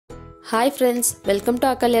Hi friends, welcome to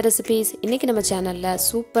Akalyah recipes. இன்னைக்கு நம்ம சேனல்ல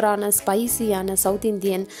சூப்பரான ஸ்பைசியான சவுத்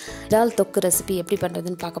இந்தியன் இறால் தொக்கு ரெசிபி எப்படி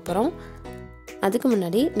பண்றதுன்னு பார்க்க போறோம். அதுக்கு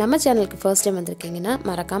முன்னாடி நம்ம சேனலுக்கு ஃபர்ஸ்ட் டைம் வந்திருக்கீங்கன்னா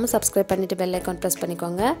மறக்காம Subscribe பண்ணிட்டு பெல் ஐகான் பிரஸ்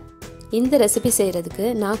பண்ணிக்கோங்க. இந்த ரெசிபி செய்யிறதுக்கு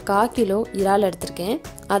நான் 1/4 கிலோ இறால் எடுத்துர்க்கேன்.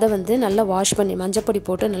 அதை நல்லா வாஷ் பண்ணி மஞ்சள் பொடி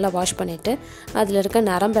போட்டு நல்லா வாஷ் பண்ணிட்டு அதில இருக்க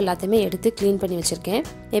நரம்பு எல்லாத்தையுமே எடுத்து க்ளீன் பண்ணி வச்சிருக்கேன்.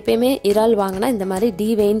 எப்பவுமே இறால் வாங்குனா இந்த மாதிரி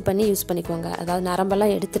டீவெயின் பண்ணி யூஸ் பண்ணிக்கோங்க. அதாவது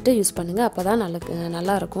நரம்பெல்லாம் எடுத்துட்டு யூஸ் பண்ணுங்க. அப்பதான்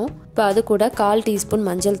நல்லா இருக்கும். இப்போ அது கூட 1/4 டீஸ்பூன்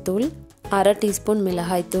மஞ்சள் தூள், 1/2 டீஸ்பூன்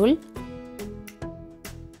மிளகாய் தூள்,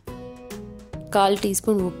 1/4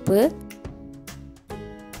 டீஸ்பூன் உப்பு,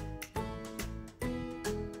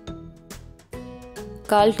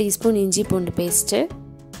 1/4 டீஸ்பூன் இஞ்சி பூண்டு பேஸ்ட்,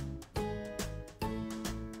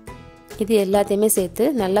 இது எல்லாத்தையுமே சேர்த்து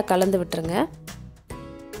நல்லா கலந்து விட்டுருங்க.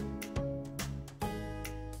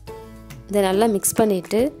 இதை நல்லா மிக்ஸ்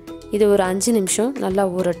பண்ணிட்டு இது ஒரு 5 நிமிஷம் நல்லா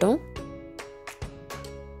ஊறட்டும்.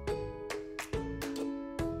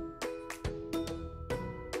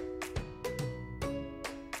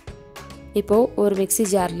 இப்போ ஒரு மிக்ஸி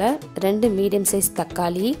ஜார்ல 2 மீடியம் சைஸ்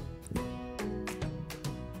தக்காளி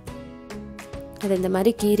அது இந்த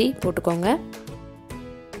மாதிரி கீறி போட்டுக்கோங்க.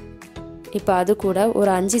 இப்போ அது கூட ஒரு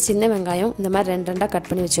 5 சின்ன வெங்காயம் இந்த மாதிரி 2 கட்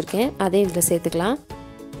பண்ணி வச்சிருக்கேன். அதையும் இதில் சேர்த்துக்கலாம்.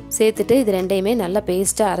 சேர்த்துட்டு இது ரெண்டையுமே நல்லா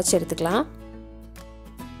பேஸ்ட்டாக அரைச்சி எடுத்துக்கலாம்.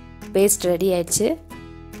 பேஸ்ட் ரெடி ஆயிடுச்சு.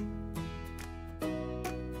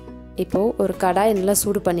 இப்போ ஒரு கடாய் நல்லா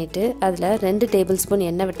சூடு பண்ணிட்டு அதில் 2 டேபிள் ஸ்பூன்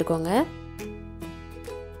எண்ணெய் விட்டுக்கோங்க.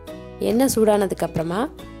 எண்ணெய் சூடானதுக்கு அப்புறமா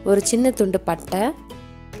ஒரு சின்ன துண்டு பட்டை,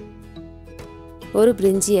 ஒரு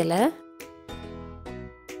பிரிஞ்சி இலை,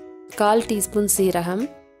 1/4 டீஸ்பூன் சீரகம்,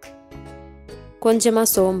 கொஞ்சமாக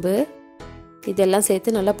சோம்பு, இதெல்லாம்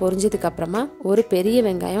சேர்த்து நல்லா பொரிஞ்சதுக்கு அப்புறமா ஒரு பெரிய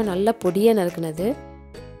வெங்காயம் நல்லா பொடியாக நறுக்குனது.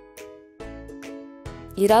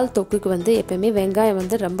 இறால் தொக்குக்கு எப்பவுமே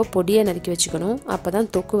வெங்காயம் ரொம்ப பொடியாக நறுக்கி வச்சுக்கணும். அப்போ தான்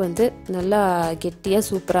தொக்கு நல்லா கெட்டியாக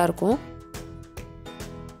சூப்பராக இருக்கும்.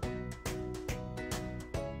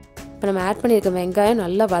 இப்போ நம்ம ஆட் பண்ணியிருக்க வெங்காயம்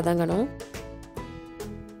நல்லா வதங்கணும்.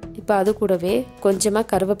 இப்போ அது கூடவே கொஞ்சமாக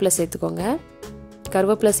கருவேப்பிலை சேர்த்துக்கோங்க.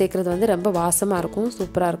 கருவேப்பிலை சேர்க்குறது ரொம்ப வாசமாக இருக்கும்,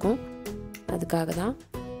 சூப்பராக இருக்கும். அதுக்காக தான்.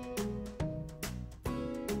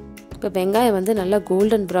 இப்போ வெங்காயம் நல்லா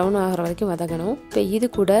கோல்டன் ப்ரௌன் ஆகிற வரைக்கும் வதங்கணும். இப்போ இது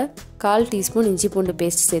கூட 1/4 டீஸ்பூன் இஞ்சி பூண்டு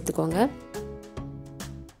பேஸ்ட் சேர்த்துக்கோங்க.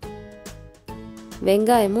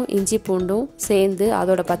 வெங்காயமும் இஞ்சி பூண்டும் சேர்ந்து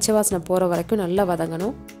அதோட பச்சை வாசனை போகிற வரைக்கும் நல்லா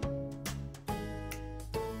வதங்கணும்.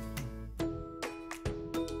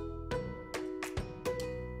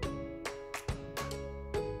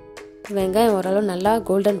 வெங்காயம் ஓரளவு நல்லா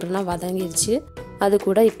கோல்டன் ப்ரௌனாக வதங்கிடுச்சு. அது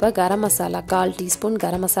கூட இப்போ கரம் மசாலா 1/4 டீஸ்பூன்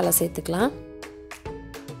கரம் மசாலா சேர்த்துக்கலாம்.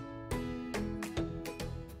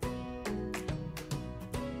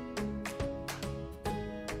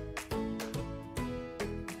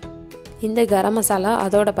 இந்த கரம் மசாலா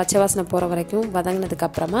அதோட பச்சை வாசனை போகிற வரைக்கும் வதங்கினதுக்கு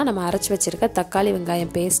அப்புறமா நம்ம அரைச்சி வச்சிருக்க தக்காளி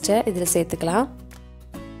வெங்காயம் பேஸ்ட்டை இதில் சேர்த்துக்கலாம்.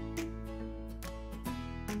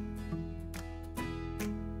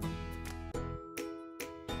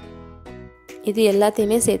 இது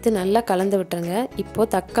எல்லாத்தையுமே சேர்த்து நல்லா கலந்து விட்டுருங்க. இப்போது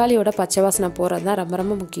தக்காளியோட பச்சை வாசனை போகிறது தான் ரொம்ப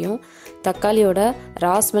ரொம்ப முக்கியம். தக்காளியோட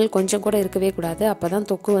ரா ஸ்மெல் கொஞ்சம் கூட இருக்கவே கூடாது. அப்போ தான்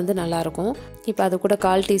தொக்கு நல்லாயிருக்கும். இப்போ அது கூட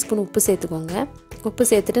 1/4 டீஸ்பூன் உப்பு சேர்த்துக்கோங்க. உப்பு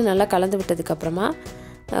சேர்த்துட்டு நல்லா கலந்து விட்டதுக்கப்புறமா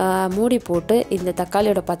மூடி போட்டு இந்த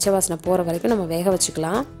தக்காளியோட பச்சை வாசனை போகிற வரைக்கும் நம்ம வேக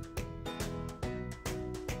வச்சுக்கலாம்.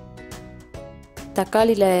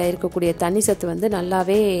 தக்காளியில் இருக்கக்கூடிய தண்ணி சத்து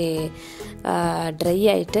நல்லாவே ட்ரை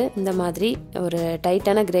ஆகிட்டு இந்த மாதிரி ஒரு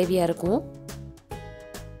டைட்டான கிரேவியாக இருக்கும்.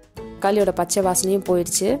 தக்காளியோட பச்சை வாசனையும்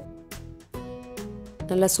போயிடுச்சு.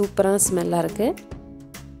 நல்லா சூப்பரான ஸ்மெல்லாக இருக்குது.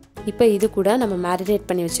 இப்போ இது கூட நம்ம மேரினேட்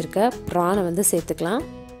பண்ணி வச்சுருக்க ப்ரானை சேர்த்துக்கலாம்.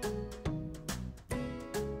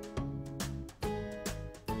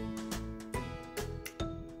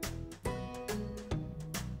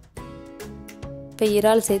 இப்போ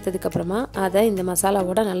இறால் சேர்த்ததுக்கப்புறமா அதை இந்த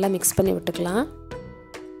மசாலாவோட நல்லா மிக்ஸ் பண்ணி விட்டுக்கலாம்.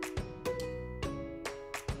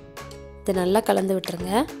 இதை நல்லா கலந்து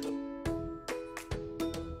விட்டுருங்க.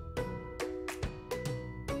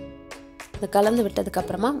 இதை கலந்து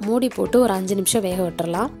விட்டதுக்கப்புறமா மூடி போட்டு ஒரு 5 நிமிஷம் வேக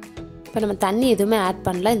விட்டுறலாம். இப்போ நம்ம தண்ணி எதுவுமே ஆட்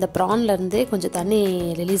பண்ணல. இந்த ப்ரான்லேருந்து கொஞ்சம் தண்ணி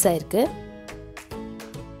ரிலீஸ் ஆகிருக்கு.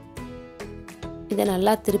 இதை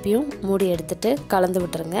நல்லா திருப்பியும் மூடி எடுத்துட்டு கலந்து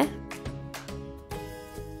விட்டுருங்க.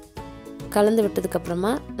 கலந்து விட்டதுக்கப்புறமா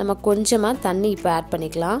நம்ம கொஞ்சமாக தண்ணி இப்போ ஆட்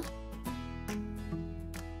பண்ணிக்கலாம்.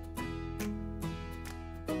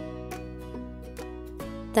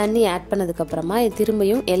 தண்ணி ஆட் பண்ணதுக்கப்புறமா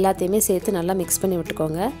திரும்பியும் எல்லாத்தையுமே சேர்த்து நல்லா மிக்ஸ் பண்ணி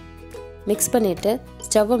விட்டுக்கோங்க. மிக்ஸ் பண்ணிவிட்டு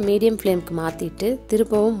ஸ்டவ்வை மீடியம் ஃப்ளேமுக்கு மாற்றிட்டு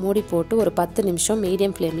திரும்பவும் மூடி போட்டு ஒரு 10 நிமிஷம்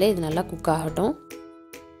மீடியம் ஃப்ளேமில் இது நல்லா குக் ஆகட்டும்.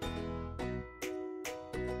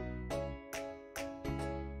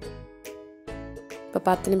 இப்போ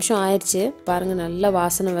இப்போ 10 நிமிஷம் ஆயிடுச்சு. பாருங்கள் நல்லா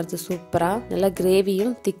வாசனை வருது சூப்பராக. நல்லா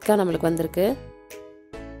கிரேவியும் திக்காக நம்மளுக்கு வந்திருக்கு.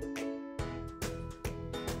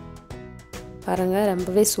 பாருங்கள்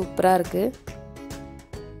ரொம்பவே சூப்பராக இருக்குது.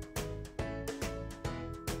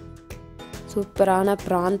 சூப்பரான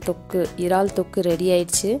ப்ரான் தொக்கு, இறால் தொக்கு ரெடி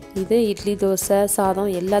ஆயிடுச்சு. இது இட்லி, தோசை,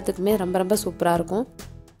 சாதம் எல்லாத்துக்குமே ரொம்ப ரொம்ப சூப்பராக இருக்கும்.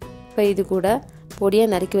 இப்போ இது கூட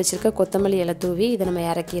பொடியாக நறுக்கி வச்சுருக்க கொத்தமல்லி இலை தூவி இதை நம்ம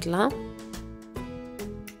இறக்கிடலாம்.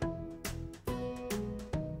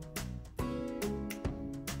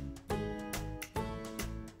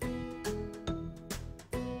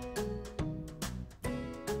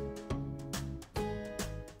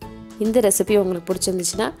 இந்த ரெசிபி உங்களுக்கு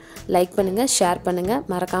பிடிச்சிருந்துச்சுன்னா லைக் பண்ணுங்கள், ஷேர் பண்ணுங்கள்,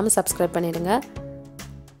 மறக்காமல் சப்ஸ்கிரைப் பண்ணிடுங்க.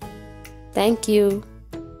 தேங்க்யூ.